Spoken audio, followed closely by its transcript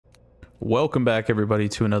Welcome back, everybody,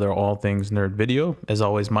 to another All Things Nerd video. As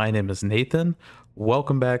always, my name is Nathan.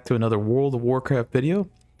 Welcome back to another World of Warcraft video.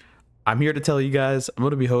 I'm here to tell you guys I'm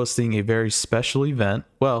going to be hosting a very special event.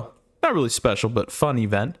 Well, not really special, but fun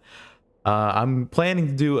event. I'm planning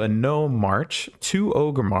to do a gnome march to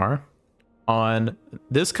Orgrimmar on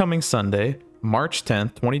this coming Sunday, March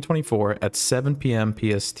 10th, 2024 at 7 p.m.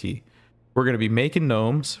 PST. We're going to be making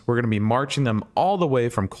gnomes. We're going to be marching them all the way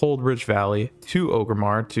from Coldridge Valley to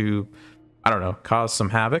Orgrimmar to, I don't know, cause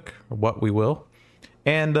some havoc, or what we will.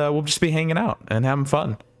 And we'll just be hanging out and having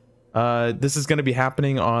fun. This is going to be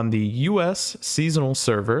happening on the US seasonal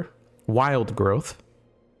server, Wild Growth.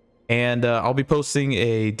 And I'll be posting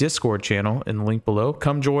a Discord channel in the link below.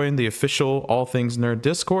 Come join the official All Things Nerd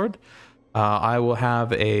Discord. I will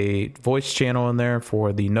have a voice channel in there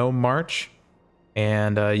for the Gnome March.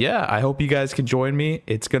 And yeah, I hope you guys can join me.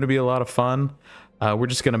 It's going to be a lot of fun. We're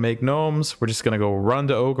just going to make gnomes. We're just going to go run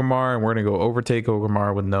to Orgrimmar, and we're going to go overtake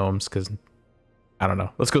Orgrimmar with gnomes because, I don't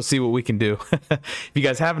know. Let's go see what we can do. If you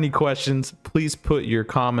guys have any questions, please put your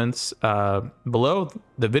comments below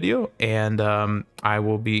the video, and I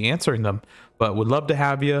will be answering them. But would love to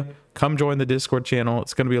have you. Come join the Discord channel.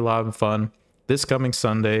 It's going to be a lot of fun. This coming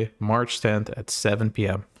Sunday, March 10th at 7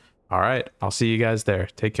 p.m. All right. I'll see you guys there.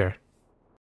 Take care.